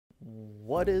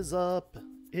What is up?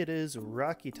 It is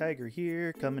Rocky Tiger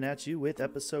here, coming at you with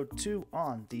episode 2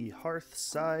 on the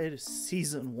Hearthside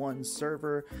Season 1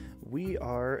 server. We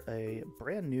are a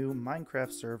brand new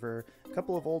Minecraft server, a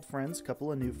couple of old friends, a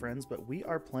couple of new friends, but we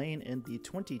are playing in the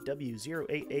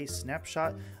 20W08A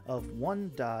snapshot of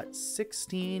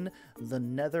 1.16, the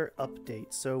Nether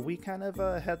update. So we kind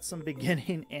of had some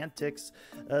beginning antics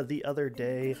the other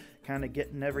day, kind of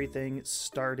getting everything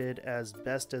started as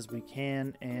best as we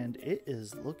can, and it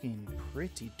is looking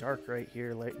pretty dark right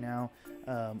here right now.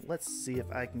 Let's see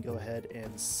if I can go ahead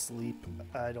and sleep.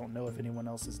 I don't know if anyone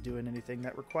else is doing anything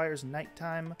that requires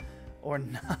nighttime or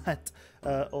not.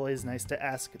 Always nice to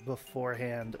ask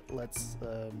beforehand. Let's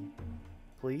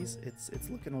please, it's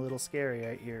looking a little scary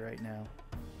right here right now.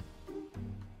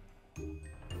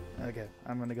 Okay,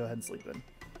 I'm gonna go ahead and sleep in.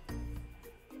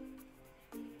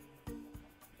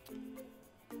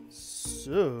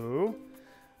 So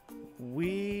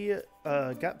we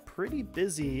got pretty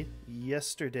busy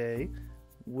yesterday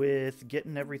with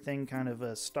getting everything kind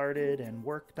of started and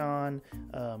worked on.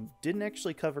 Didn't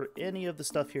actually cover any of the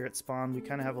stuff here at spawn. We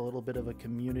kind of have a little bit of a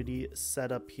community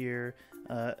set up here.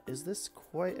 Is this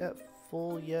quite at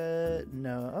full yet?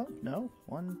 No. Oh, no.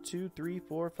 1, 2, 3,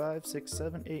 4, 5, 6,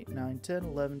 7, 8, 9, 10,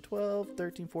 11, 12,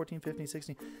 13, 14, 15,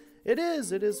 16. It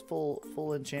is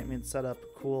full enchantment setup.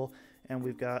 Cool. And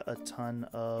we've got a ton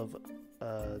of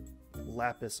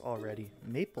lapis already.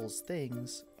 Maple's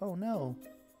things. Oh no.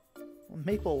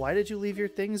 Maple, why did you leave your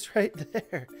things right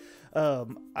there?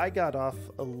 I got off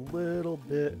a little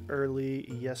bit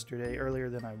early yesterday, earlier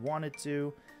than I wanted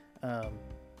to.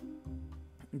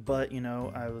 But, you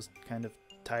know, I was kind of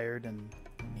tired and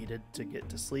needed to get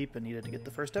to sleep and needed to get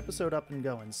the first episode up and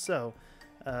going. So,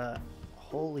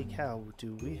 holy cow,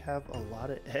 do we have a lot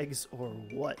of eggs or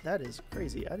what? That is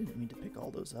crazy. I didn't mean to pick all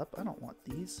those up. I don't want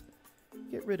these.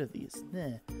 Get rid of these.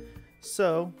 Nah.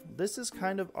 So this is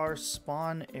kind of our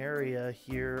spawn area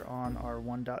here on our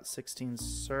 1.16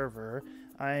 server.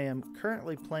 I am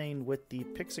currently playing with the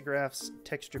Pixagraphs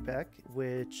texture pack,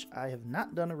 which I have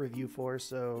not done a review for,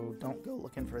 so don't go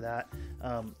looking for that.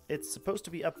 It's supposed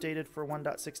to be updated for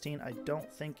 1.16. I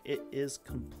don't think it is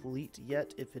complete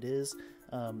yet. If it is,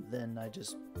 then I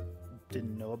just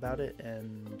didn't know about it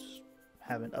and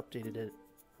haven't updated it.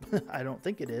 I don't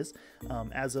think it is,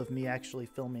 as of me actually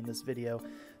filming this video,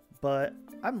 but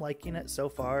I'm liking it so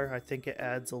far. I think it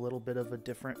adds a little bit of a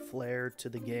different flair to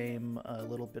the game, a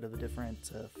little bit of a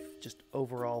different just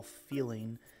overall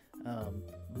feeling.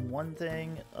 One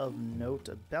thing of note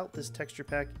about this texture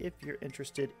pack, if you're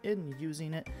interested in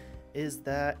using it, is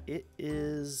that it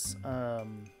is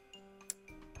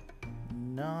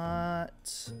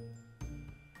not...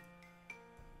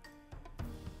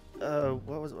 I'm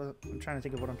trying to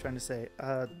think of what I'm trying to say.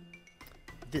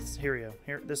 Here we go.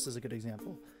 This is a good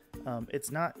example. It's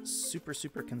not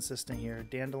super consistent here.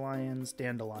 Dandelions.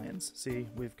 See,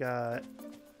 we've got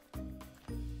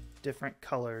different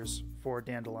colors for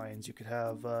dandelions. You could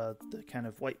have the kind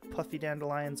of white puffy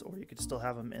dandelions, or you could still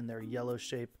have them in their yellow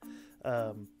shape,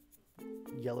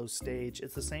 yellow stage.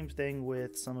 It's the same thing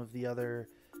with some of the other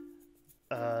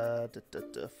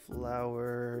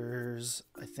flowers.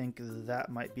 I think that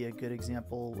might be a good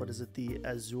example. What is it? The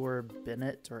Azure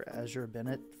Bennett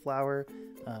flower?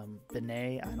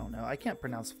 Benet? I don't know. I can't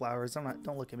pronounce flowers.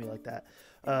 Don't look at me like that.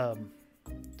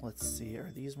 Let's see.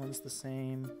 Are these ones the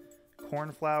same?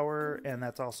 Cornflower, and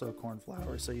that's also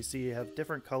cornflower. So you see you have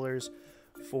different colors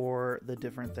for the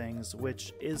different things,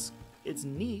 which it's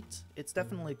neat. It's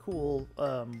definitely cool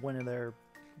when they're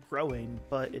growing,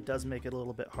 but it does make it a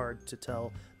little bit hard to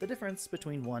tell the difference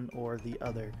between one or the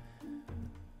other.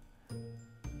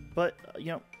 But you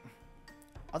know,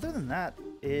 other than that,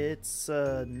 it's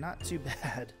not too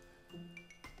bad.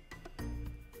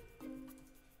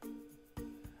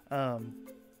 I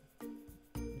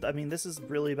mean, this is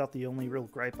really about the only real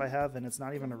gripe I have, and it's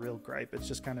not even a real gripe. It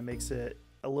just kind of makes it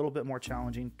a little bit more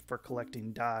challenging for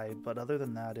collecting dye, but other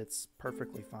than that, it's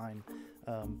perfectly fine.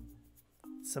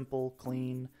 Simple,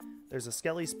 clean. There's a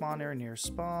skelly spawner near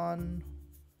spawn.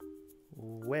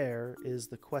 Where is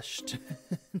the question?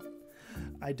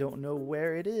 I don't know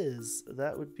where it is.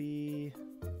 That would be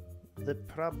the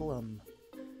problem.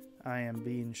 I am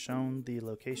being shown the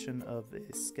location of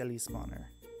a skelly spawner.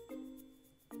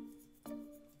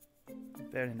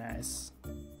 Very nice.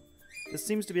 This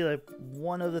seems to be like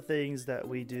one of the things that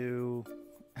we do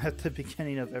at the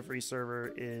beginning of every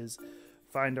server is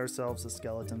find ourselves a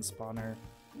skeleton spawner.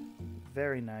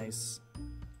 Very nice.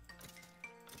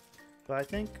 But I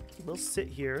think we'll sit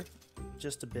here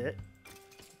just a bit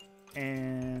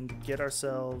and get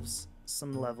ourselves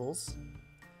some levels,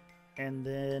 and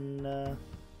then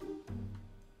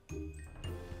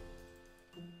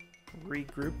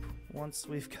regroup once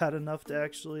we've got enough to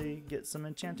actually get some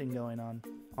enchanting going on.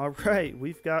 All right,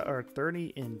 we've got our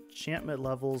 30 enchantment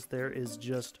levels. There is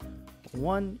just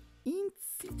one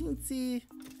teensy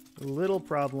little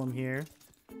problem here,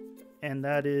 and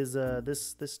that is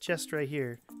this chest right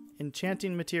here.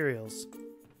 Enchanting materials.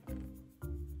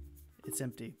 It's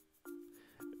empty.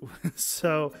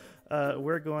 So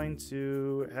we're going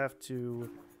to have to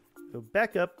go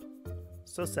back up,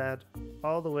 so sad,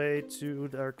 all the way to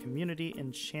our community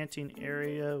enchanting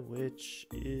area, which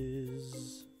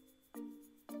is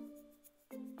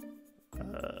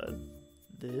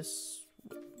this.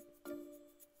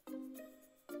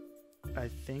 I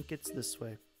think it's this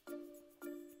way.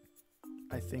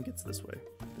 I think it's this way.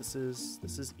 This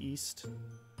is east.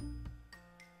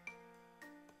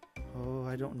 Oh,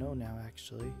 I don't know now,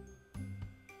 actually.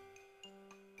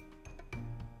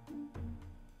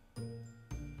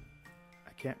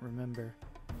 I can't remember.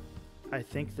 I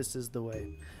think this is the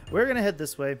way. We're gonna head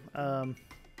this way. I'm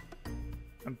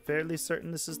fairly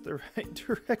certain this is the right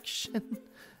direction.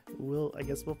 I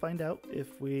guess we'll find out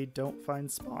if we don't find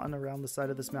spawn around the side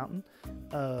of this mountain.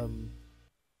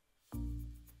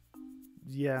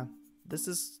 Yeah, this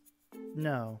is...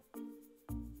 No,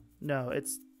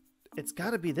 it's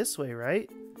gotta be this way, right?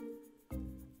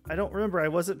 I don't remember. I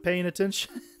wasn't paying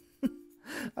attention.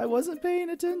 I wasn't paying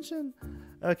attention.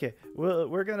 Okay, well,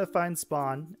 we're gonna find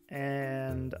spawn,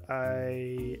 and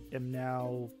I am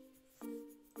now...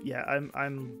 Yeah,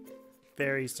 I'm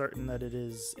very certain that it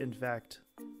is, in fact,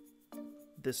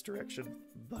 this direction,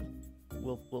 but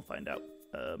we'll find out.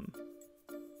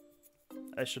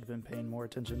 I should have been paying more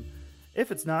attention. If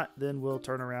it's not, then we'll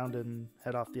turn around and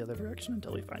head off the other direction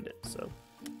until we find it. So,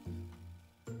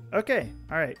 okay,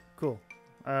 all right, cool.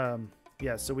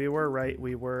 Yeah, so we were right.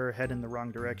 We were heading the wrong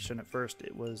direction at first.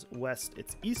 It was west.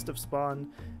 It's east of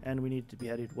spawn, and we need to be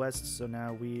headed west. So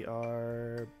now we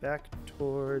are back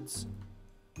towards...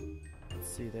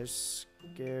 Let's see, there's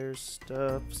scare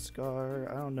stuff, scar.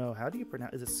 I don't know. How do you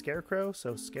pronounce... Is it scarecrow?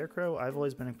 So scarecrow, I've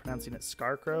always been pronouncing it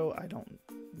scarcrow. I don't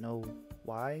know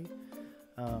why.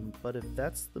 But if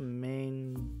that's the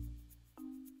main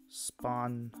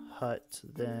spawn hut,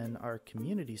 then our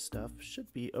community stuff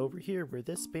should be over here where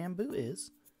this bamboo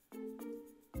is,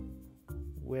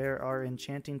 where our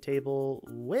enchanting table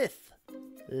with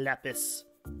lapis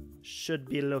should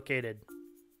be located.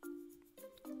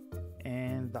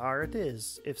 And there it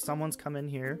is. If someone's come in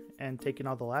here and taken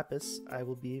all the lapis, I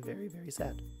will be very, very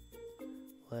sad.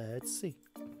 Let's see.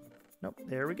 Nope,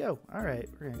 there we go. All right,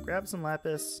 we're gonna grab some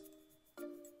lapis.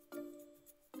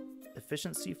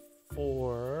 Efficiency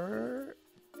 4.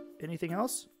 Anything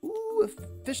else? Ooh,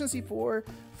 efficiency 4,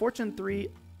 fortune 3,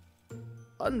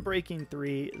 unbreaking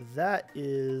 3. That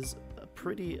is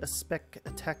pretty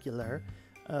spectacular.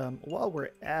 While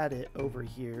we're at it over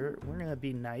here, we're gonna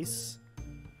be nice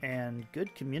and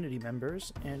good community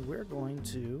members, and we're going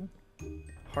to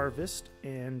harvest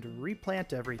and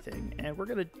replant everything. And we're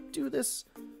gonna do this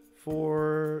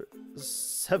for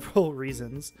several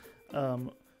reasons.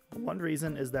 One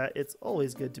reason is that it's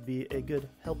always good to be a good,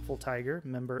 helpful tiger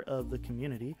member of the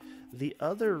community. The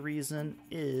other reason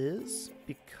is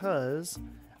because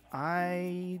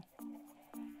I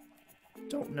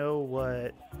don't know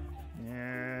what...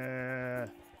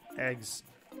 eggs.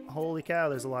 Holy cow,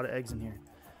 there's a lot of eggs in here.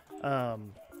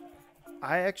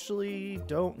 I actually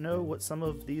don't know what some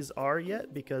of these are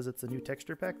yet because it's a new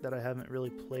texture pack that I haven't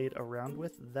really played around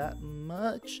with that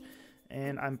much.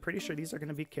 And I'm pretty sure these are going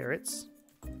to be carrots.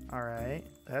 Alright,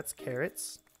 that's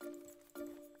carrots.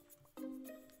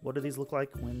 What do these look like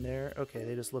when they're... Okay,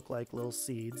 they just look like little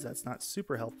seeds. That's not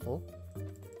super helpful.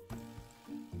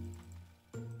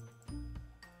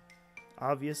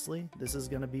 Obviously, this is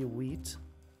going to be wheat.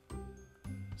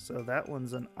 So that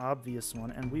one's an obvious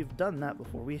one, and we've done that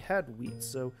before. We had wheat,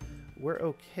 so we're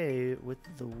okay with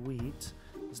the wheat.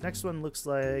 This next one looks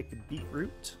like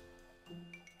beetroot.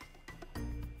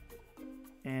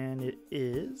 And it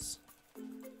is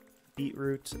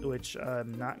beetroot, which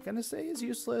I'm not going to say is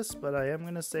useless, but I am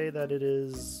going to say that it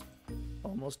is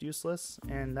almost useless.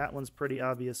 And that one's pretty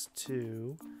obvious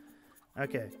too.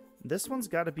 Okay, this one's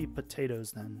got to be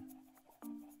potatoes then.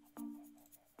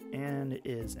 And it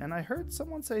is. And I heard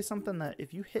someone say something that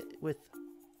if you hit with...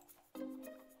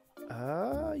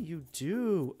 you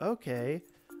do. Okay.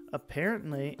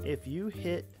 Apparently, if you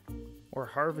hit or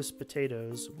harvest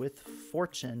potatoes with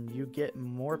fortune, you get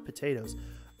more potatoes.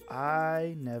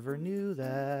 I never knew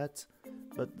that.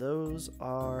 But those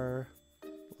are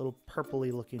little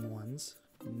purpley looking ones.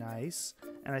 Nice.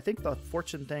 And I think the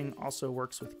fortune thing also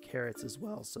works with carrots as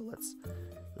well. So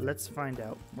let's find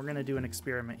out. We're going to do an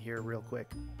experiment here real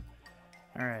quick.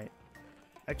 Alright.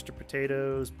 extra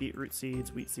potatoes, beetroot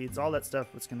seeds, wheat seeds, all that stuff.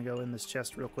 What's going to go in this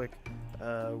chest real quick.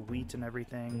 Wheat and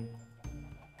everything.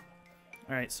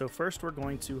 All right, so first we're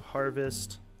going to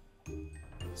harvest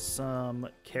some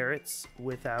carrots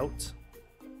without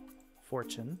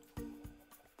fortune.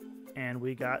 And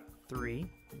we got 3.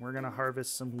 We're going to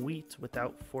harvest some wheat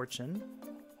without fortune.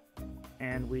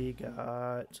 And we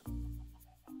got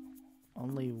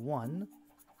only 1.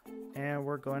 And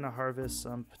we're going to harvest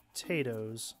some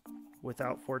potatoes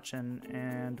without fortune,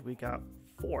 and we got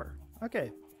 4.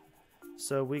 Okay,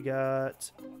 so we got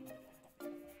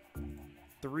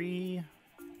 3.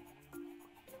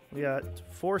 We got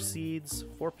 4 seeds,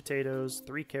 4 potatoes,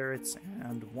 3 carrots,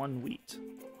 and 1 wheat.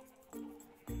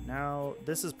 Now,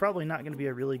 this is probably not going to be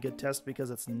a really good test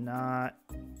because it's not,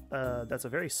 that's a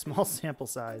very small sample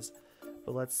size.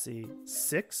 But let's see,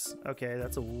 6? Okay,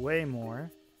 that's a way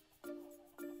more.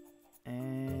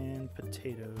 And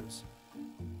potatoes.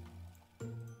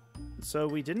 So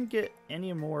we didn't get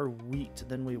any more wheat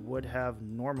than we would have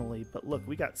normally, but look,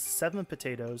 we got 7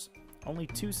 potatoes, only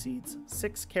 2 seeds,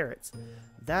 6 carrots.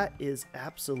 That is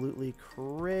absolutely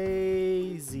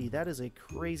crazy. That is a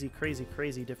crazy, crazy,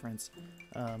 crazy difference.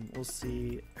 We'll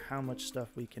see how much stuff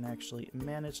we can actually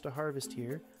manage to harvest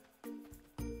here.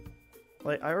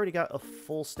 Like, I already got a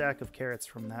full stack of carrots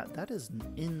from that. That is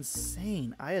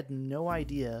insane. I had no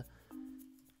idea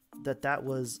that that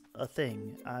was a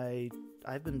thing.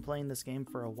 I've been playing this game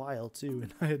for a while too,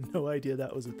 and I had no idea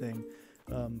that was a thing.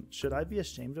 Should I be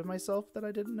ashamed of myself that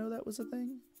I didn't know that was a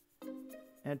thing?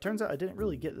 And it turns out I didn't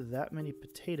really get that many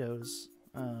potatoes,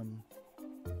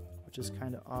 which is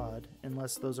kind of odd,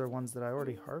 unless those are ones that I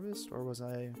already harvest, or was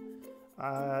I...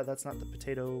 that's not the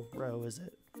potato row, is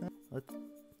it?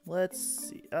 Let's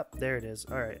see. Oh, there it is.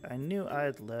 Alright, I knew I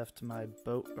had left my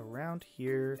boat around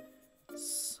here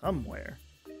somewhere.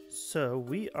 So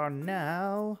we are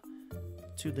now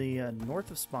to the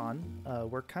north of Spawn.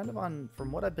 We're kind of on,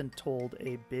 from what I've been told,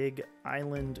 a big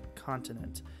island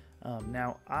continent.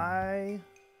 Now, I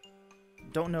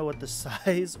don't know what the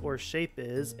size or shape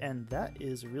is, and that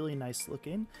is really nice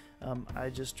looking. I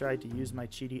just tried to use my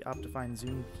cheaty Optifine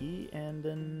zoom key and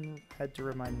then had to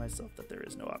remind myself that there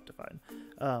is no Optifine.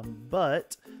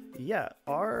 But yeah,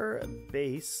 our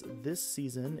base this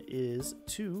season is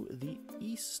to the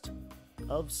east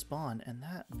of Spawn, and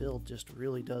that build just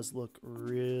really does look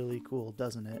really cool,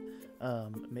 doesn't it?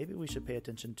 Maybe we should pay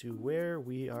attention to where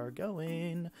we are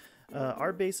going.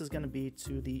 Our base is going to be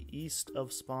to the east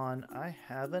of Spawn. I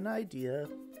have an idea.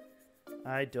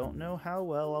 I don't know how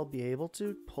well I'll be able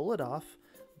to pull it off,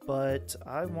 but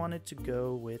I wanted to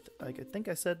go with, like I think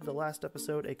I said in the last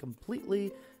episode, a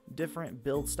completely different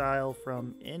build style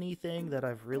from anything that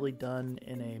I've really done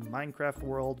in a Minecraft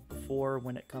world before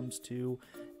when it comes to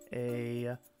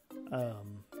a,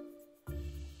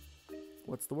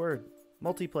 what's the word?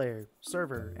 Multiplayer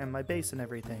server and my base and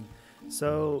everything.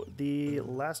 So the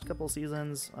last couple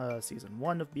seasons, season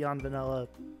 1 of Beyond Vanilla,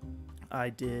 I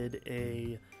did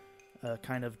a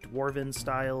kind of dwarven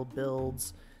style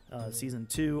builds. Season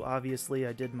 2, obviously,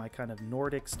 I did my kind of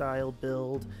Nordic style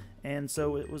build, and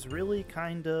so it was really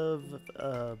kind of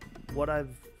what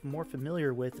I'm more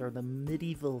familiar with are the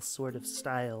medieval sort of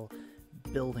style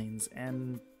buildings.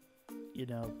 And you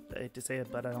know, I hate to say it,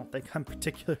 but I don't think I'm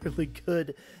particularly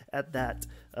good at that.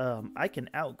 I can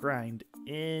outgrind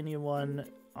anyone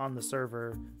on the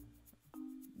server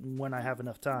when I have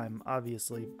enough time,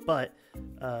 obviously, but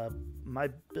my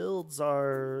builds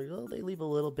are, well, they leave a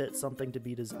little bit something to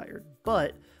be desired.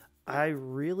 But I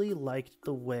really liked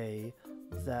the way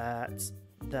that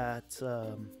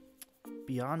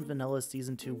Beyond Vanilla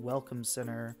Season 2 Welcome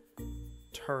Center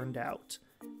turned out.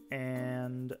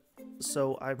 And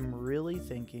so I'm really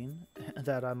thinking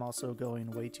that I'm also going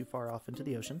way too far off into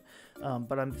the ocean,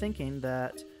 but I'm thinking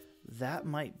that that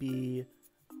might be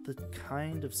the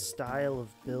kind of style of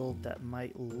build that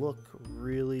might look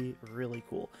really, really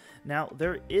cool. Now,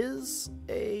 there is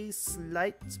a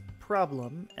slight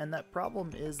problem, and that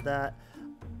problem is that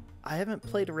I haven't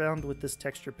played around with this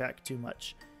texture pack too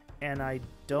much, and I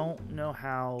don't know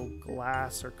how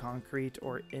glass or concrete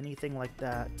or anything like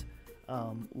that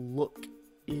look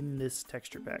in this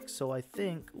texture pack. So I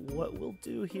think what we'll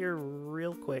do here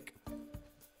real quick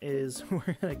is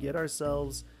we're gonna get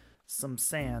ourselves some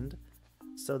sand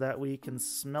so that we can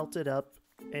smelt it up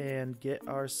and get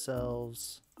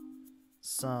ourselves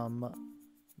some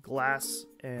glass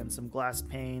and some glass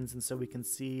panes, and so we can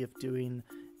see if doing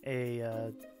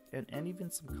a and even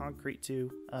some concrete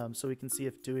too, so we can see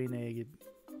if doing a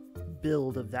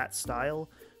build of that style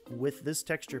with this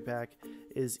texture pack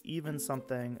is even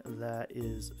something that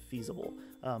is feasible.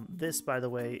 This, by the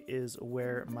way, is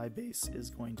where my base is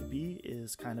going to be,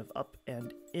 is kind of up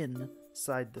and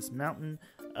inside this mountain.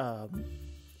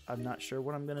 I'm not sure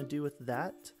what I'm going to do with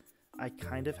that. I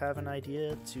kind of have an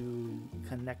idea to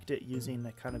connect it using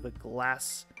a kind of a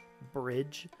glass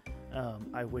bridge.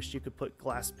 I wish you could put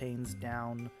glass panes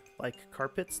down like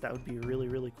carpets. That would be really,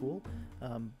 really cool.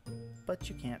 But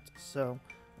you can't. So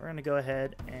we're going to go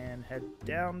ahead and head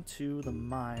down to the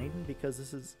mine because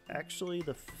this is actually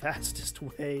the fastest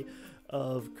way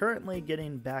of currently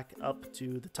getting back up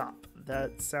to the top.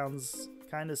 That sounds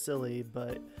kind of silly,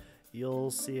 but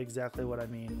you'll see exactly what I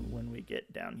mean when we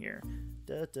get down here.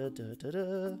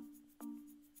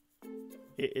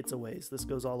 It's a ways. This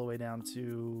goes all the way down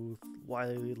to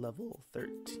Wily level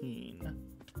 13.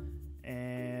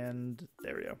 And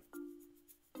there we go.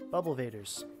 Bubble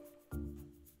Vaders.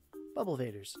 Bubble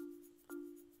Vaders.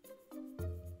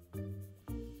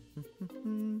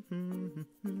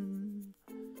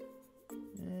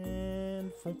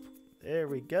 And there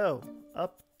we go.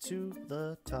 Up to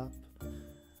the top.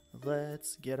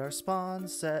 Let's get our spawn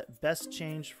set. Best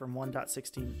change from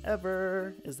 1.16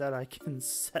 ever is that I can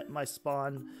set my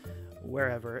spawn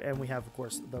wherever. And we have, of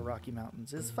course, the Rocky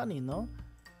Mountains. It's funny, no?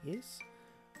 Yes.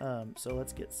 So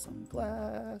let's get some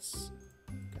glass.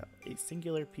 Got a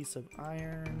singular piece of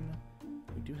iron.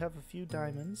 We do have a few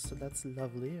diamonds, so that's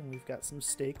lovely. And we've got some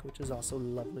steak, which is also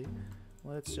lovely.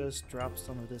 Let's just drop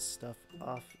some of this stuff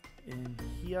off in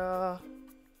here.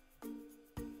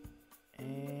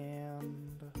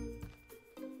 And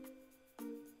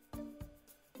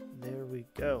there we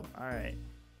go. All right.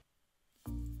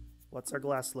 What's our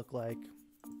glass look like?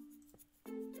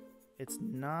 It's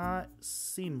not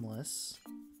seamless.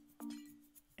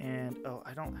 And oh,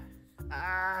 I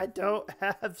don't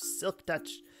have silk touch.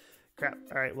 Crap.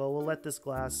 All right, well, we'll let this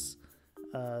glass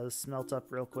smelt up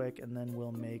real quick, and then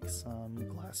we'll make some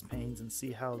glass panes and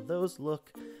see how those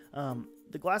look.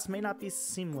 The glass may not be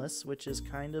seamless, which is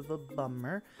kind of a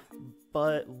bummer,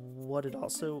 but what it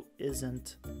also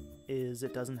isn't is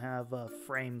it doesn't have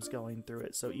frames going through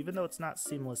it. So even though it's not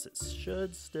seamless, it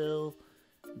should still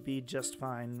be just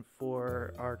fine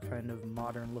for our kind of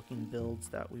modern looking builds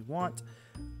that we want.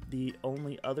 The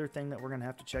only other thing that we're going to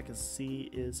have to check and see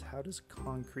is how does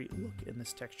concrete look in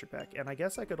this texture pack. And I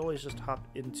guess I could always just hop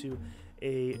into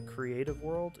a creative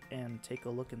world and take a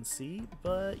look and see,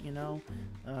 but you know,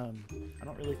 I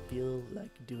don't really feel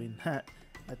like doing that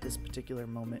at this particular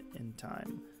moment in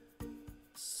time.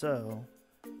 So,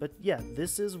 but yeah,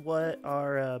 this is what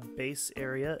our base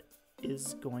area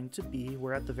is going to be.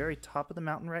 We're at the very top of the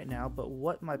mountain right now, but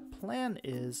what my plan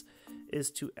is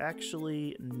to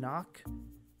actually knock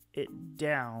it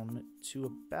down to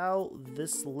about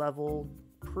this level,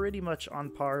 pretty much on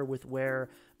par with where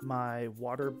my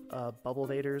water bubble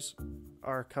vaders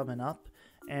are coming up,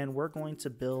 and we're going to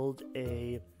build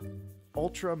a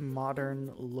ultra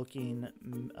modern looking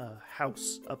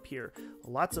house up here.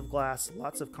 Lots of glass,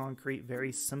 lots of concrete,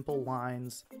 very simple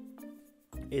lines.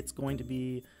 It's going to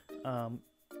be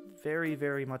very,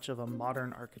 very much of a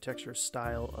modern architecture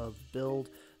style of build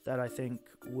that I think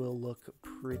will look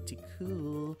pretty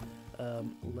cool.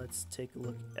 Let's take a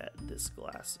look at this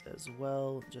glass as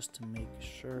well, just to make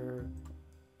sure.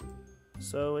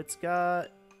 So it's got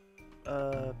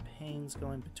panes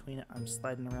going between it. I'm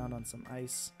sliding around on some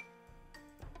ice.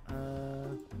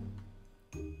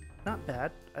 Not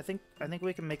bad. I think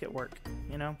we can make it work.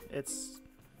 You know, it's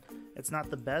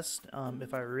not the best.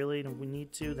 If I really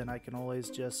need to, then I can always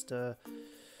just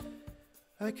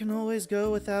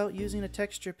go without using a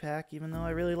texture pack, even though I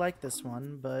really like this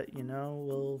one. But you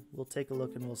know, we'll take a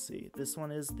look and we'll see. This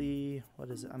one is the, what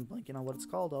is it? I'm blanking on what it's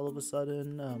called all of a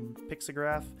sudden.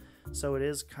 Pixograph. So it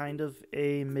is kind of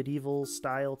a medieval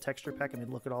style texture pack. I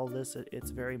mean, look at all this. It's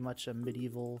very much a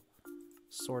medieval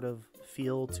sort of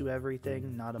feel to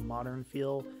everything, not a modern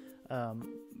feel.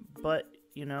 But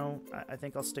you know, I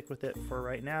think I'll stick with it for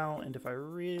right now, and if I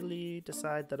really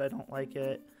decide that I don't like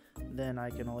it, then I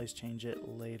can always change it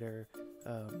later.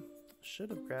 Should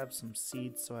have grabbed some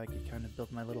seeds so I could kind of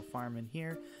build my little farm in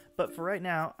here, but for right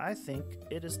now, I think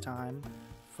it is time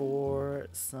for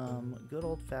some good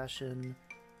old-fashioned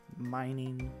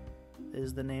mining.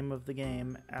 Is the name of the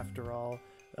game, after all.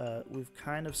 We've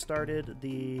kind of started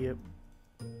the,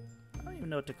 I don't even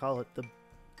know what to call it,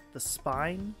 the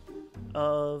spine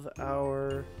of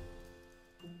our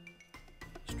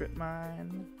strip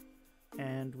mine,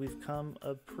 and we've come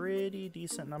a pretty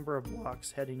decent number of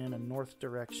blocks heading in a north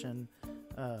direction.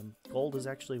 Gold is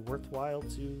actually worthwhile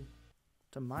to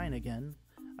mine again.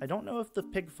 I don't know if the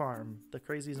pig farm, the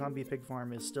crazy zombie pig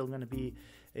farm, is still going to be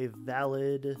a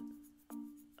valid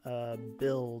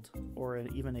build or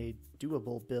even a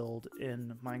doable build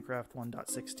in Minecraft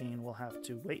 1.16. We'll have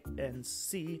to wait and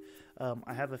see.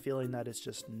 I have a feeling that it's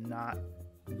just not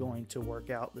going to work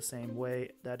out the same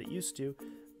way that it used to,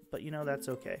 but you know, that's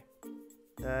okay.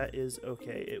 That is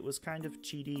okay. It was kind of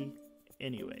cheaty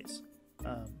anyways.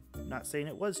 Not saying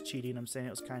it was cheating, I'm saying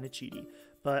it was kind of cheaty,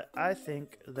 but I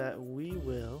think that we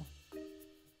will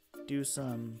do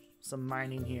some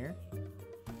mining here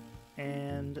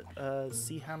and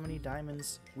see how many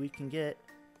diamonds we can get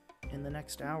in the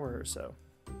next hour or so.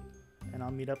 And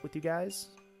I'll meet up with you guys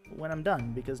when I'm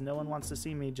done, because no one wants to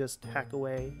see me just hack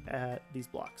away at these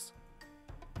blocks.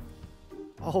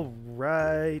 All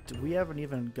right, we haven't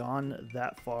even gone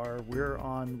that far. We're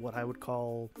on what I would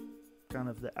call kind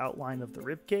of the outline of the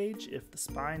rib cage. If the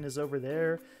spine is over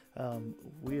there,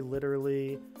 we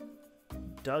literally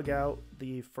dug out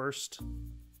the first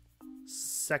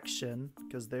section,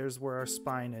 because there's where our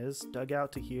spine is, dug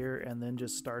out to here, and then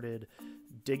just started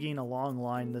digging a long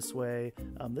line this way.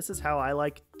 This is how I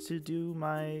like to do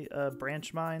my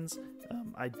branch mines.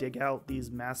 I dig out these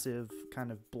massive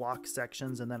kind of block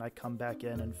sections, and then I come back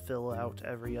in and fill out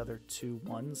every other 2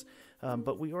 ones.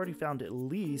 But we already found at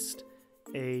least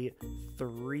a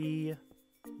 3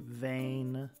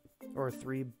 vein or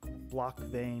 3 block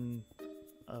vein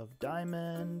of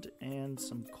diamond and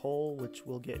some coal, which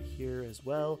we'll get here as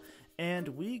well. And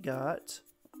we got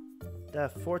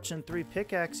that Fortune 3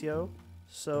 pickaxe, yo.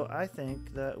 So I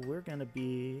think that we're gonna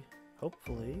be,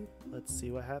 hopefully, let's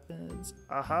see what happens.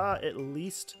 Aha, at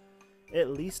least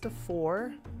a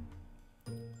 4.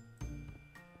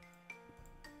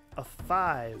 A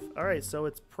 5. All right, so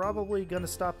it's probably gonna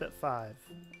stop at 5.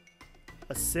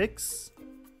 A 6,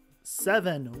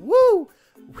 7. Woo!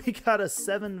 We got a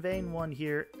 7 vein one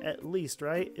here at least,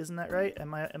 right? Isn't that right?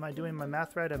 Am I doing my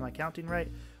math right? Am I counting right?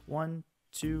 1,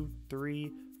 2,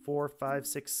 3, 4, 5,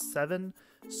 6, 7.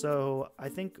 So I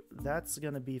think that's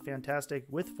gonna be fantastic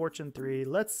with Fortune 3.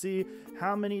 Let's see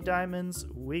how many diamonds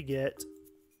we get.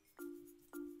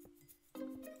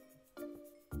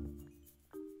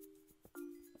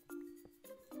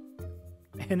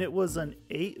 And it was an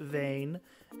 8 vein,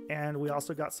 and we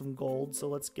also got some gold. So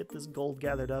let's get this gold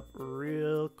gathered up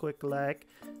real quick, like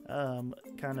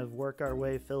kind of work our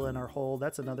way, fill in our hole.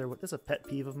 That's a pet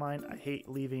peeve of mine. I hate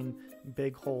leaving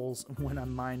big holes when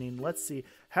I'm mining. Let's see,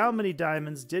 how many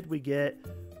diamonds did we get?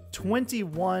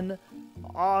 21.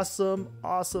 Awesome,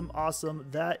 awesome, awesome.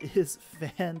 That is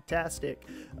fantastic.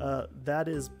 That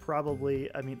is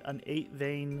probably, I mean, an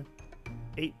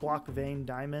 8 block vein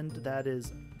diamond. That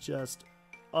is just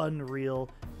unreal.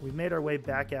 We made our way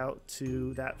back out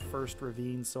to that first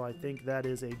ravine, so I think that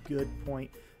is a good point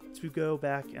to go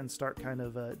back and start kind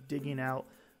of digging out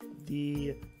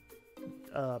the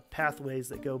pathways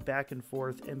that go back and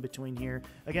forth in between here.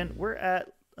 Again, we're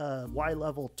at Y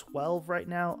level 12 right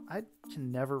now. I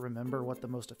can never remember what the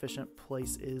most efficient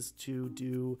place is to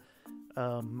do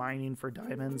mining for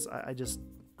diamonds. I just,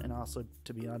 and also,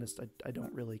 to be honest, I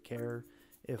don't really care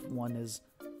if one is,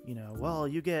 you know, well,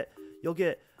 you'll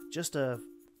get just a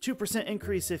 2%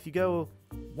 increase if you go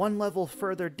 1 level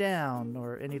further down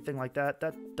or anything like that.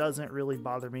 That doesn't really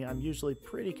bother me. I'm usually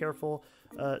pretty careful,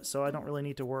 so I don't really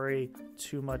need to worry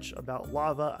too much about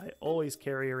lava. I always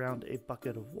carry around a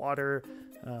bucket of water.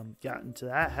 Got into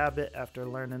that habit after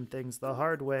learning things the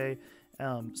hard way.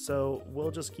 So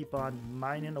we'll just keep on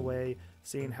mining away,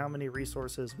 seeing how many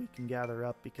resources we can gather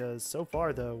up, because so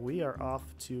far, though, we are off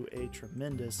to a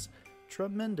tremendous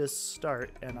start.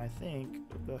 And I think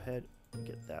we'll go ahead and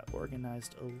get that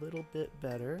organized a little bit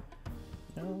better.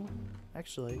 No,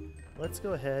 actually, let's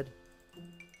go ahead.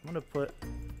 I'm gonna put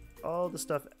all the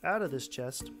stuff out of this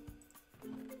chest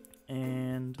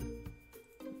and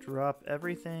drop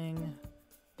everything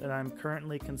that I'm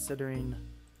currently considering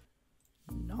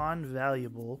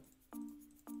non-valuable.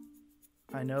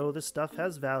 I know this stuff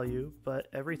has value, but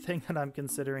everything that I'm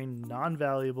considering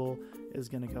non-valuable is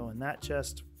gonna go in that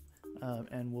chest,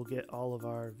 and we'll get all of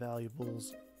our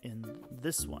valuables in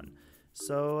this one.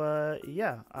 So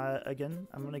yeah, again,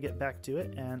 I'm gonna get back to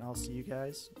it, and I'll see you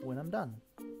guys when I'm done.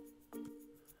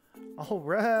 All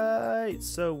right,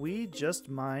 so we just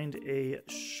mined a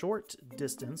short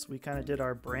distance. We kind of did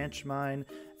our branch mine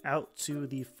out to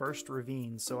the first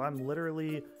ravine. So I'm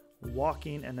literally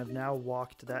walking and have now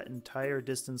walked that entire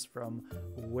distance from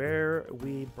where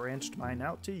we branched mine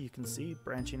out to. You can see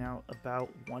branching out about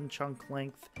 1 chunk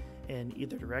length in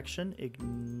either direction.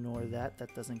 Ignore that,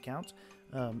 that doesn't count.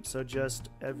 So just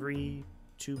every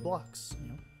 2 blocks, you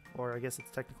know, or I guess it's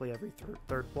technically every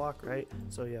third block, right?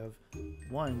 So you have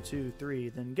 1, 2, 3,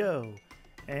 then go.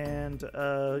 And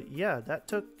yeah, that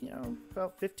took, you know,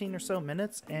 about 15 or so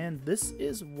minutes, and this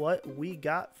is what we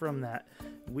got from that.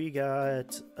 We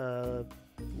got a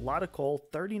lot of coal,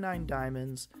 39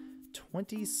 diamonds,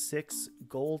 26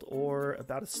 gold ore,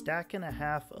 about a stack and a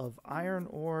half of iron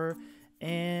ore,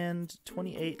 and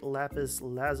 28 lapis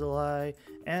lazuli.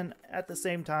 And at the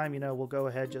same time, you know, we'll go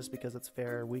ahead just because it's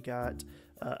fair. We got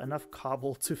enough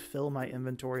cobble to fill my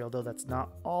inventory, although that's not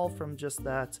all from just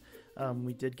that.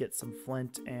 We did get some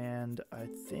flint, and I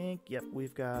think, yep,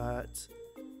 we've got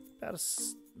about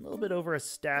a little bit over a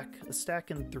stack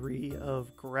and 3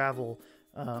 of gravel,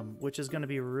 which is going to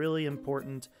be really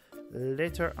important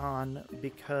later on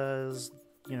because,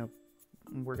 you know,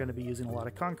 we're going to be using a lot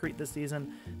of concrete this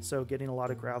season, so getting a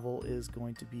lot of gravel is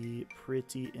going to be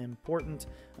pretty important.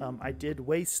 I did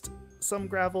waste some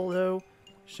gravel though.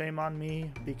 Shame on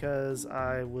me, because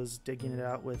I was digging it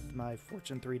out with my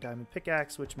Fortune 3 diamond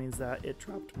pickaxe, which means that it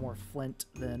dropped more flint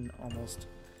than almost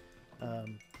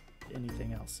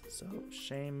anything else. So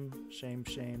shame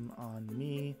on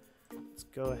me. Let's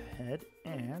go ahead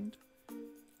and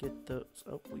get those.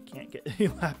 Oh, we can't get any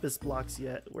lapis blocks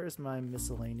yet. Where's my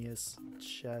miscellaneous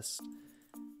chest?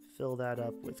 Fill that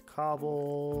up with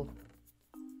cobble.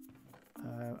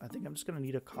 I think I'm just gonna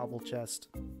need a cobble chest.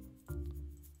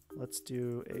 Let's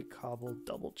do a cobble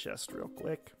double chest real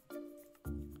quick.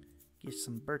 Get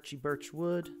some birch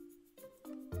wood.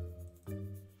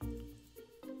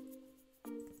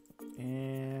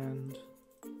 And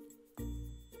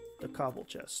the cobble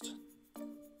chest.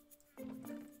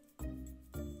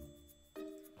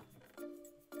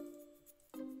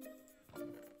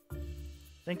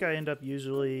 I think I end up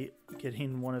usually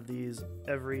getting one of these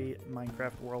every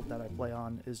Minecraft world that I play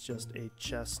on is just a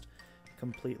chest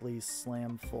completely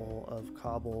slam full of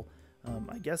cobble.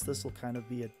 I guess this will kind of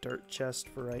be a dirt chest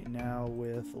for right now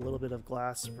with a little bit of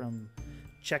glass from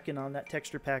checking on that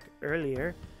texture pack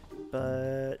earlier.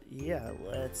 But yeah,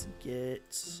 let's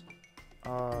get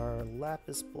our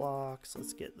lapis blocks.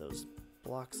 Let's get those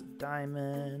blocks of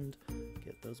diamond,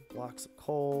 get those blocks of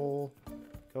coal.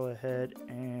 Go ahead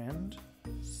and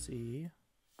see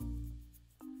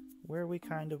where we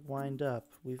kind of wind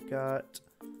up. We've got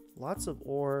lots of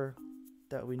ore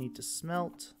that we need to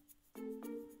smelt.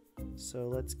 So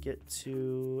let's get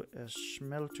to a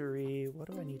smeltery.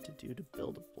 What do I need to do to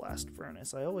build a blast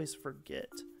furnace? I always forget.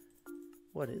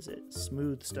 What is it?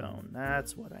 Smooth stone.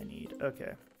 That's what I need.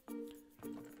 Okay.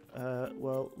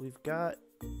 Well, we've got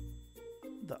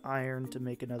the iron to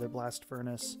make another blast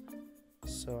furnace.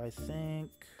 So I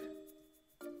think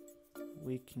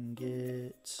we can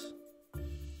get...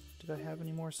 Did I have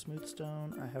any more smooth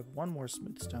stone? I have one more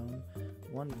smooth stone,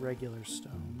 one regular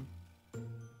stone.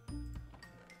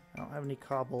 I don't have any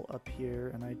cobble up here,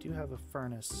 and I do have a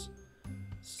furnace.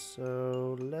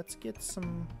 So let's get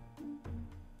some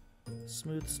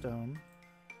smooth stone.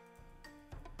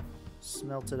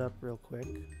 Smelt it up real quick.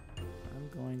 I'm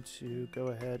going to go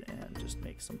ahead and just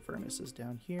make some furnaces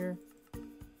down here.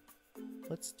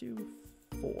 Let's do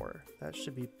 4. That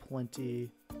should be plenty.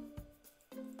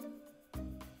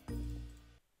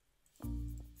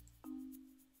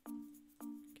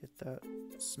 Get that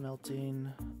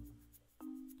smelting.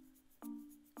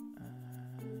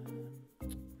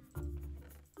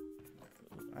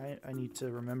 I need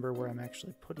to remember where I'm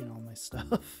actually putting all my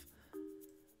stuff.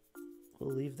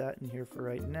 We'll leave that in here for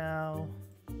right now.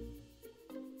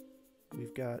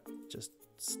 We've got just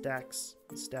stacks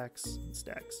and stacks and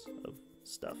stacks of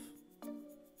stuff.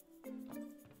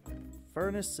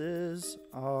 Furnaces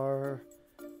are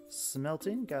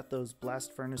smelting. Got those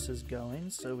blast furnaces going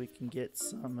so we can get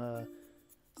some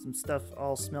stuff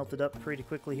all smelted up pretty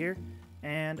quickly here.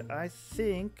 And I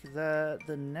think that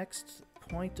the next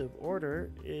point of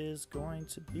order is going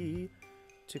to be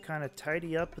to kind of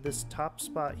tidy up this top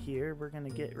spot here. We're going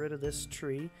to get rid of this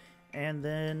tree and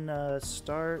then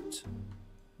start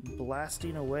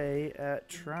blasting away at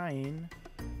trying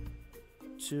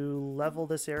to level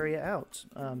this area out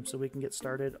so we can get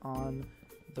started on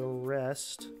the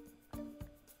rest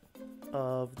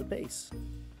of the base.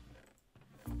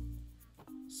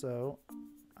 So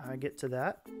I get to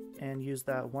that and use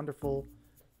that wonderful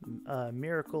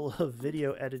miracle of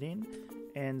video editing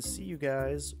and see you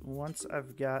guys once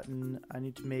I've gotten... I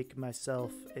need to make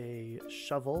myself a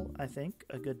shovel, I think,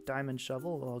 a good diamond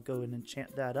shovel. I'll go and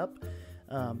enchant that up.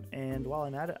 And while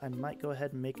I'm at it, I might go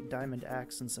ahead and make a diamond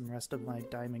axe and some rest of my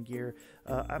diamond gear.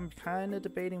 I'm kind of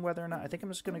debating whether or not... I think I'm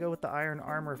just going to go with the iron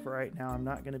armor for right now. I'm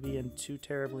not going to be in too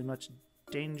terribly much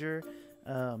danger.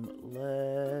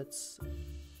 Let's...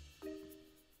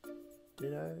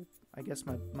 Did I guess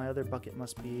my other bucket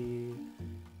must be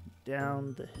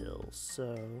down the hill.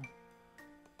 So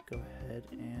go ahead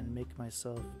and make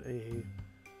myself a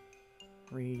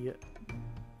renewable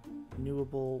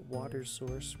water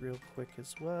source real quick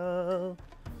as well.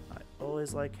 I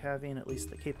always like having at least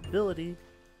the capability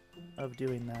of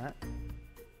doing that.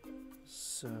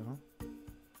 So,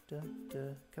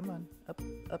 come on, up,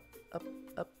 up, up,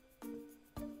 up.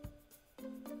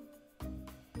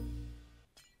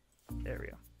 There we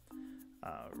go.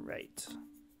 All right.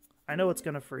 I know it's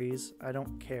gonna freeze. I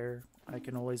don't care. I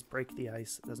can always break the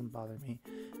ice. It doesn't bother me.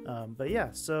 But yeah,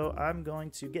 so I'm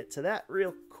going to get to that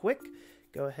real quick.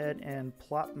 Go ahead and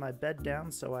plop my bed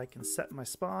down so I can set my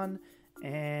spawn.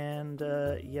 And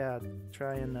yeah,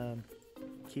 try and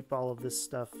keep all of this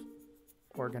stuff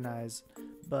organized.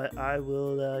 But I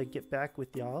will get back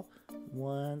with y'all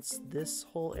once this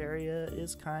whole area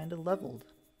is kind of leveled.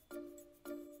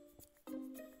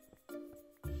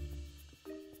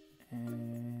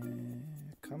 And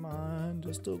come on,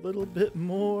 just a little bit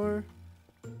more.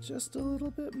 Just a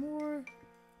little bit more.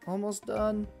 Almost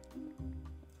done.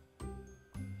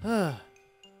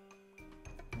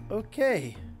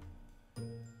 Okay.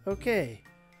 Okay.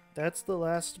 That's the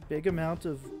last big amount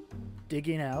of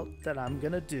digging out that I'm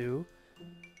gonna do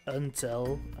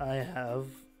until I have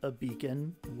a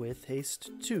beacon with haste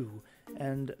 2.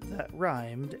 And that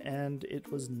rhymed, and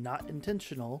it was not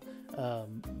intentional.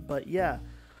 But yeah.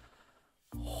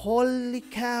 Holy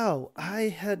cow, I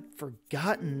had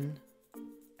forgotten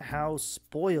how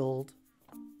spoiled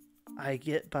I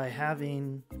get by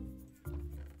having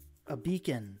a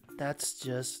beacon. That's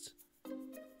just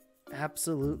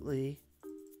absolutely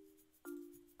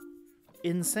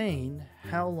insane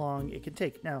how long it can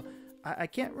take. Now, I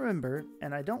can't remember,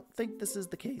 and I don't think this is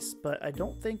the case, but I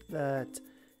don't think that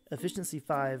Efficiency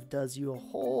 5 does you a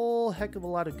whole heck of a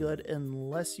lot of good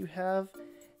unless you have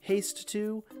Haste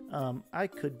 2. I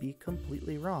could be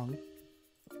completely wrong,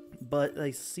 but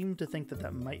I seem to think that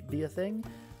that might be a thing.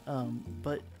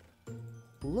 But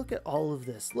look at all of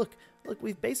this. Look,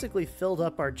 we've basically filled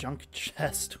up our junk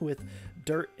chest with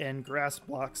dirt and grass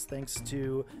blocks thanks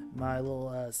to my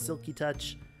little Silky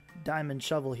Touch diamond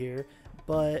shovel here.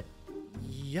 But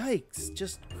yikes,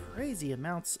 just crazy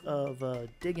amounts of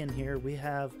digging here. We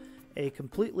have a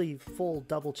completely full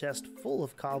double chest full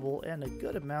of cobble and a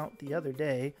good amount the other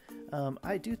day.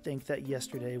 I do think that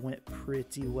yesterday went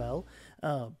pretty well.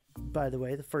 By the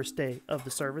way, the first day of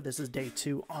the server. This is day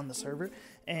 2 on the server.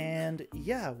 And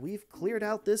yeah, we've cleared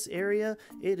out this area.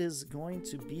 It is going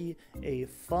to be a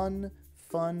fun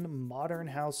modern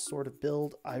house sort of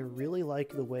build. I really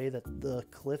like the way that the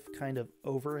cliff kind of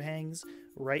overhangs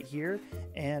right here.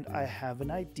 And I have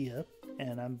an idea.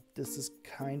 And this is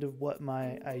kind of what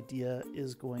my idea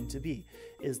is going to be,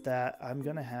 is that I'm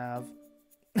going to have,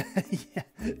 yeah,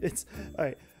 it's, all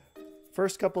right.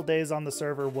 First couple days on the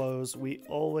server woes, we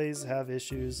always have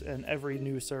issues, and every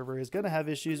new server is going to have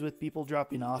issues with people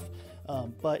dropping off.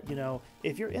 But, you know,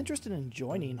 if you're interested in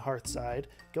joining Hearthside,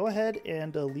 go ahead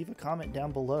and leave a comment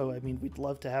down below. I mean, we'd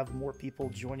love to have more people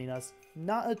joining us.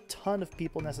 Not a ton of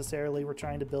people necessarily. We're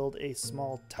trying to build a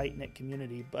small, tight-knit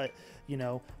community, but, you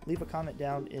know, leave a comment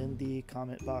down in the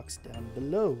comment box down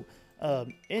below.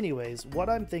 Anyways, what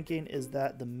I'm thinking is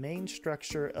that the main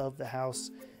structure of the house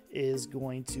is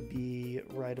going to be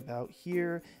right about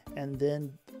here, and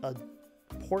then a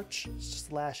porch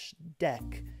slash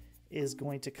deck is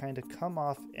going to kind of come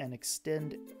off and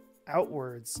extend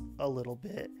outwards a little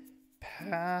bit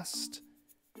past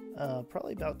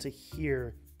probably about to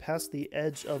here, past the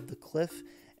edge of the cliff,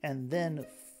 and then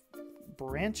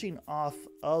branching off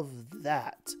of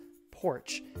that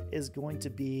porch is going to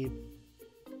be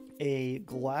a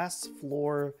glass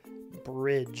floor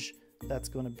bridge that's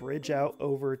going to bridge out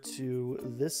over to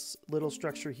this little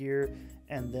structure here.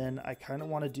 And then I kind of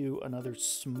want to do another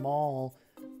small,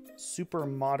 super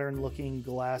modern looking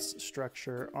glass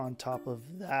structure on top of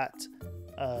that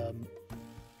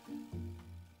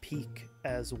peak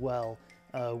as well,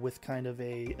 with kind of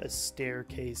a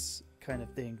staircase kind of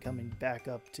thing coming back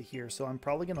up to here. So I'm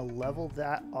probably going to level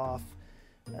that off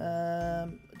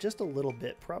just a little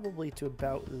bit, probably to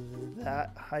about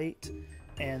that height.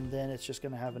 And then it's just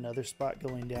going to have another spot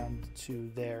going down to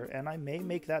there. And I may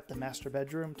make that the master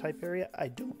bedroom type area. I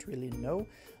don't really know.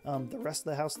 The rest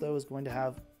of the house, though, is going to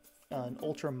have an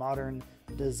ultra modern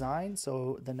design.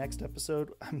 So the next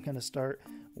episode, I'm going to start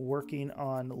working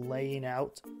on laying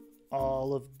out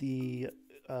all of the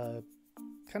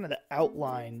kind of the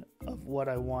outline of what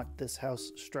I want this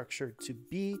house structure to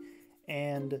be.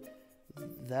 And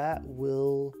that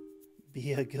will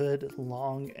be a good,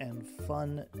 long, and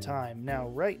fun time. Now,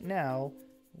 right now,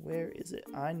 where is it?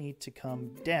 I need to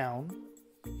come down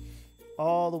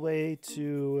all the way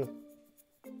to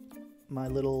my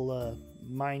little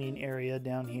mining area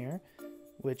down here,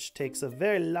 which takes a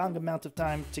very long amount of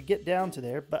time to get down to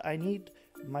there, but I need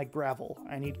my gravel.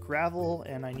 I need gravel,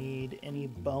 and I need any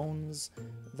bones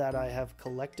that I have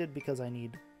collected because I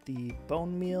need the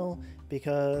bone meal,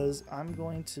 because I'm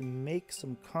going to make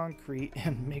some concrete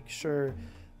and make sure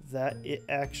that it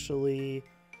actually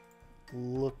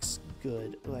looks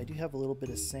good. Oh, I do have a little bit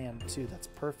of sand too. That's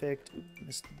perfect. Oop,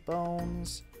 missed the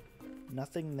bones.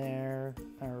 Nothing there.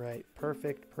 All right,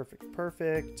 perfect, perfect,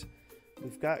 perfect.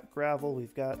 We've got gravel,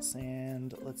 we've got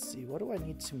sand. Let's see, what do I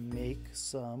need to make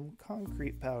some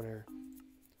concrete powder?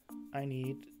 I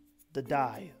need the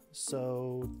dye,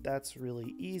 so that's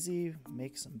really easy.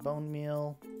 Make some bone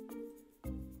meal,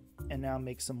 and now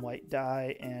make some white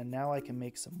dye, and now I can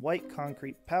make some white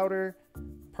concrete powder.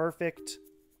 Perfect.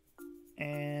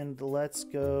 And let's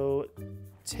go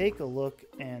take a look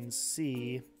and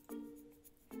see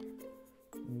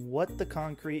what the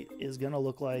concrete is going to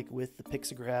look like with the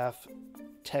pixograph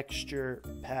texture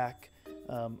pack.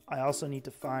 I also need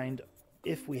to find,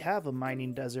 if we have a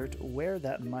mining desert, where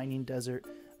that mining desert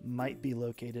might be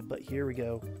located. But here we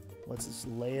go. Let's just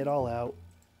lay it all out.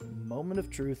 Moment of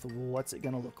truth. What's it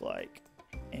going to look like?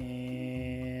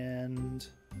 And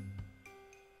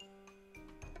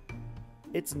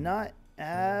it's not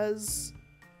as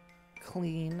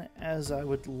clean as I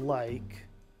would like,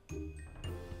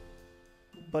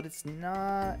 but it's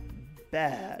not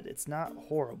bad. It's not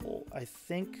horrible. I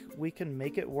think we can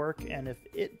make it work, and if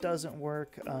it doesn't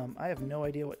work, I have no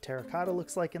idea what terracotta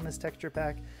looks like in this texture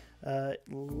pack. Why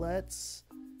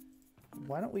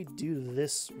don't we do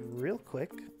this real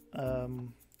quick?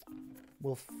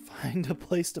 We'll find a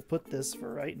place to put this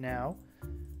for right now.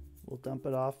 We'll dump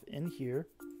it off in here,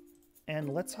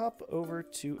 and let's hop over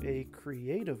to a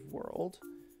creative world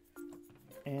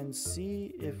and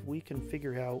see if we can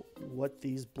figure out what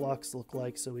these blocks look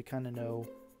like, so we kind of know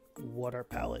what our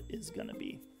palette is going to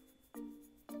be.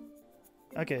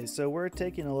 Okay, so we're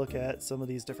taking a look at some of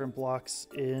these different blocks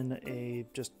in a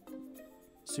just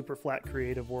super flat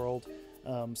creative world.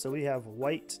 So we have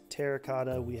white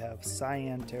terracotta, we have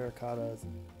cyan terracotta,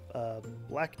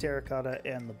 black terracotta,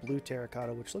 and the blue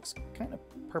terracotta, which looks kind of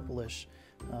purplish,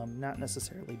 not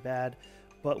necessarily bad.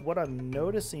 But what I'm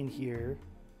noticing here,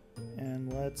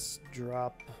 and let's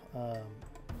drop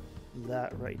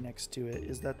that right next to it,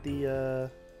 is that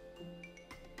the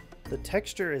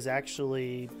texture is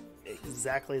actually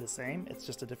exactly the same. It's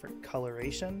just a different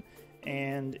coloration.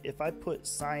 And if I put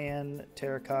cyan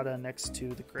terracotta next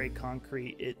to the gray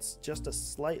concrete, it's just a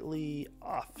slightly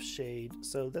off shade.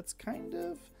 So that's kind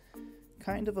of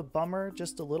a bummer,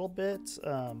 just a little bit.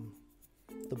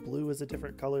 The blue is a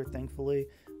different color, thankfully.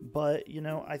 But, you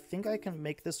know, I think I can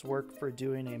make this work for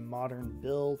doing a modern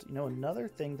build. You know, another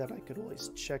thing that I could always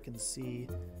check and see,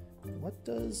 what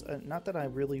does, not that I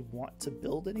really want to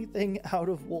build anything out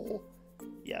of wool.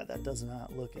 Yeah, that does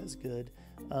not look as good.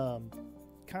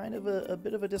 Kind of a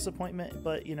bit of a disappointment,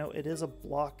 but, you know, it is a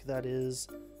block that is,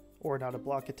 or not a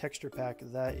block, a texture pack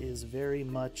that is very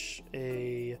much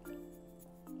a,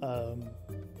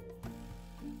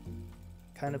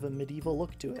 kind of a medieval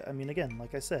look to it. I mean, again,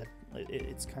 like I said,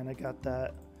 it's kind of got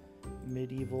that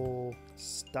medieval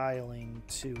styling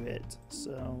to it.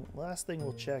 So last thing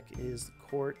we'll check is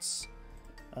quartz,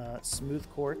 smooth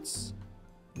quartz,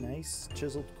 nice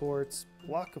chiseled quartz,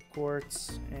 block of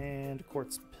quartz, and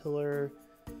quartz pillar.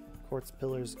 Quartz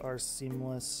pillars are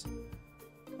seamless.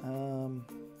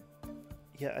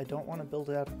 Yeah, I don't want to build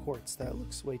it out of quartz. That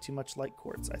looks way too much like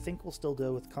quartz. I think we'll still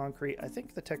go with concrete. I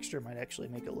think the texture might actually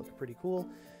make it look pretty cool.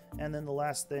 And then the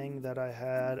last thing that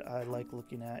I like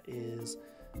looking at is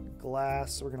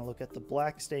glass. We're going to look at the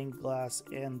black stained glass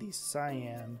and the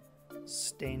cyan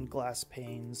stained glass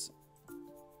panes.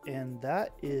 And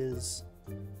that is,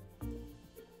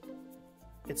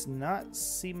 it's not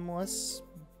seamless,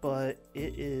 but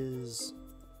it is,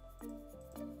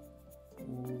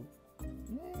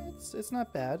 it's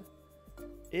not bad.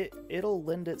 It'll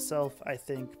lend itself, I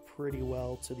think, pretty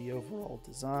well to the overall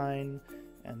design.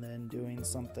 And then doing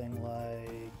something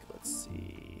like, let's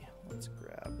see, let's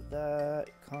grab that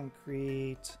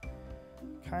concrete.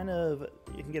 Kind of,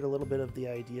 you can get a little bit of the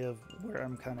idea of where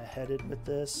I'm kind of headed with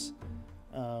this.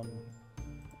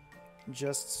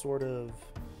 Just sort of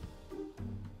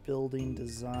building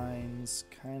designs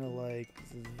kind of like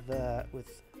that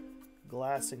with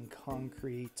glass and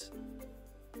concrete.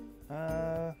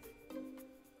 I'm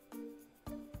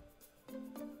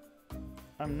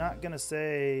not gonna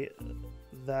say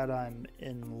that I'm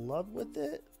in love with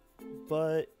it,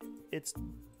 but it's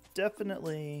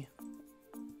definitely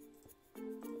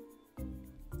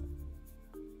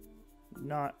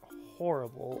not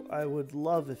horrible. I would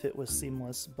love if it was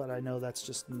seamless, but I know that's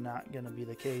just not going to be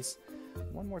the case.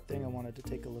 One more thing I wanted to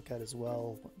take a look at as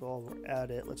well. While we're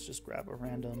at it, let's just grab a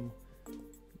random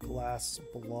glass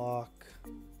block.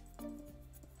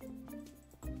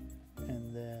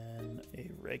 And then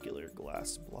a regular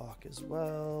glass block as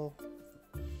well.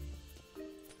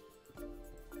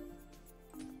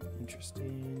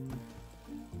 Interesting.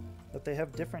 But they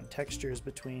have different textures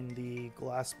between the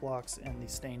glass blocks and the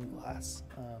stained glass.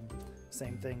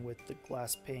 Same thing with the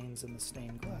glass panes and the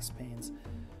stained glass panes.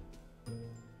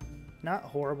 Not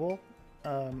horrible.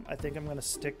 I think I'm going to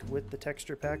stick with the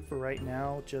texture pack for right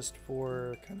now, just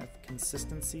for kind of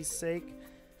consistency's sake.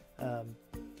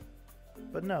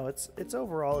 But no, it's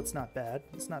overall, it's not bad.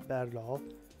 It's not bad at all.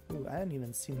 Ooh, I hadn't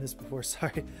even seen this before.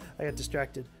 Sorry, I got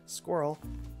distracted. Squirrel,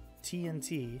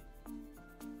 TNT.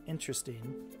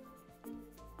 Interesting.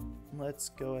 Let's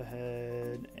go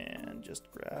ahead and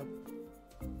just grab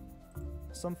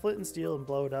some flint and steel and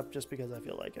blow it up just because I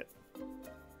feel like it.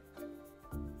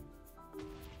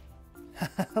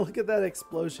 Look at that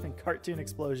explosion, cartoon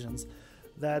explosions.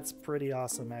 That's pretty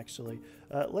awesome, actually.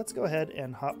 Let's go ahead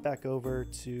and hop back over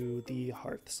to the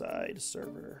Hearthside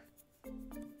server.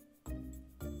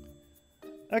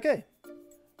 Okay,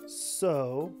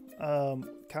 so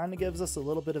kind of gives us a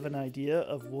little bit of an idea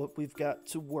of what we've got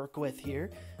to work with here.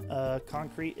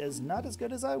 Concrete is not as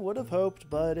good as I would have hoped,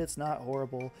 but it's not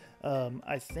horrible.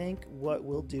 I think what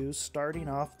we'll do starting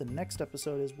off the next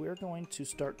episode is we're going to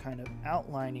start kind of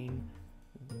outlining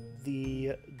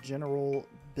the general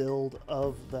build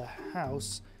of the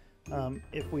house.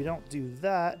 If we don't do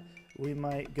that, we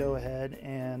might go ahead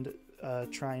and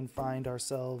try and find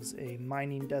ourselves a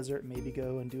mining desert, maybe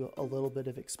go and do a little bit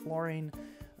of exploring,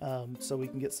 so we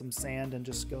can get some sand and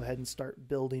just go ahead and start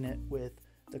building it with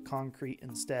the concrete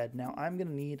instead. Now I'm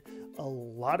gonna need a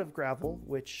lot of gravel,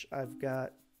 which I've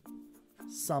got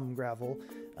some gravel,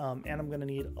 and I'm gonna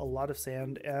need a lot of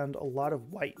sand and a lot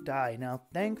of white dye. Now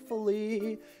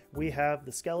thankfully we have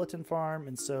the skeleton farm,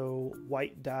 and so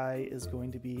white dye is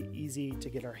going to be easy to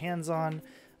get our hands on.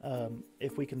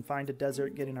 If we can find a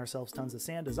desert, getting ourselves tons of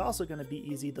sand is also going to be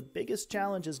easy. The biggest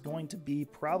challenge is going to be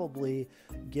probably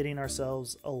getting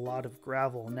ourselves a lot of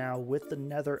gravel. Now with the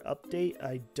Nether update,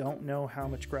 I don't know how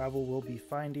much gravel we'll be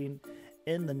finding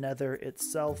in the Nether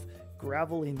itself.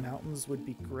 Gravelly mountains would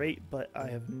be great, but I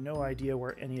have no idea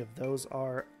where any of those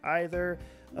are either.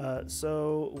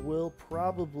 So we'll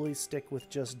probably stick with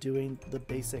just doing the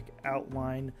basic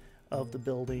outline of the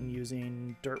building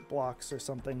using dirt blocks or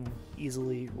something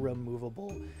easily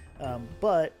removable.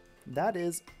 But that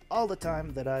is all the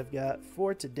time that I've got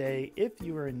for today. If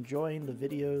you are enjoying the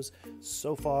videos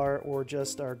so far or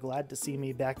just are glad to see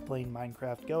me back playing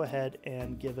Minecraft, go ahead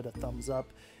and give it a thumbs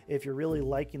up. If you're really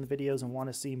liking the videos and want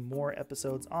to see more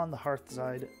episodes on the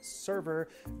Hearthside server,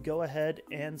 go ahead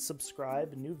and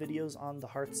subscribe. New videos on the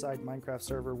Hearthside Minecraft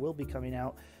server will be coming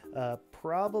out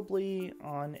probably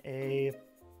on a,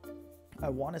 I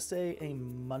want to say, a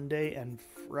Monday and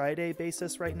Friday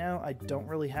basis right now. I don't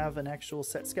really have an actual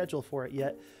set schedule for it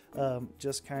yet.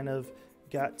 Just kind of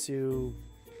got to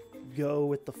go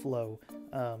with the flow.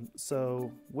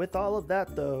 So with all of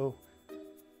that though,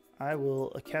 I will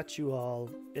catch you all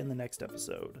in the next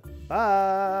episode.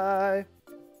 Bye!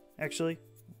 Actually,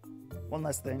 one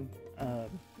last thing.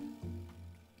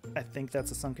 I think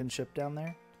that's a sunken ship down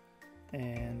there.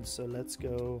 And so let's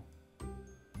go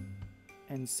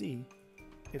and see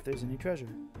if there's any treasure.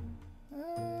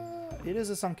 It is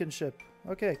a sunken ship.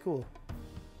 Okay, cool.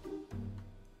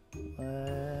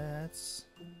 Let's...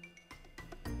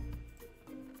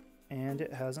 And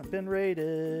it hasn't been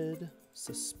raided.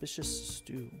 Suspicious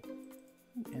stew.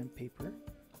 Ooh, and paper.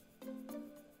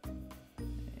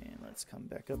 And let's come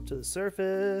back up to the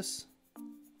surface.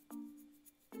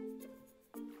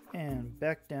 And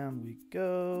back down we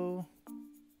go.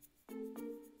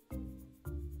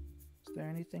 Is there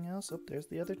anything else? Oh, there's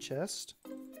the other chest.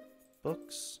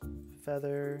 Books,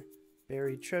 feather,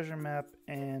 buried treasure map,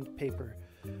 and paper.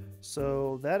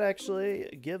 So that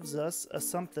actually gives us a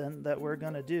something that we're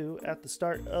going to do at the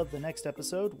start of the next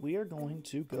episode. We are going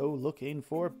to go looking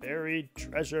for buried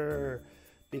treasure,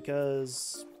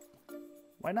 because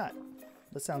why not?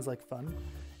 That sounds like fun.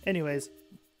 Anyways,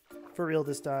 for real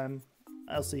this time,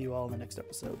 I'll see you all in the next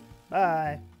episode.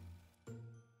 Bye!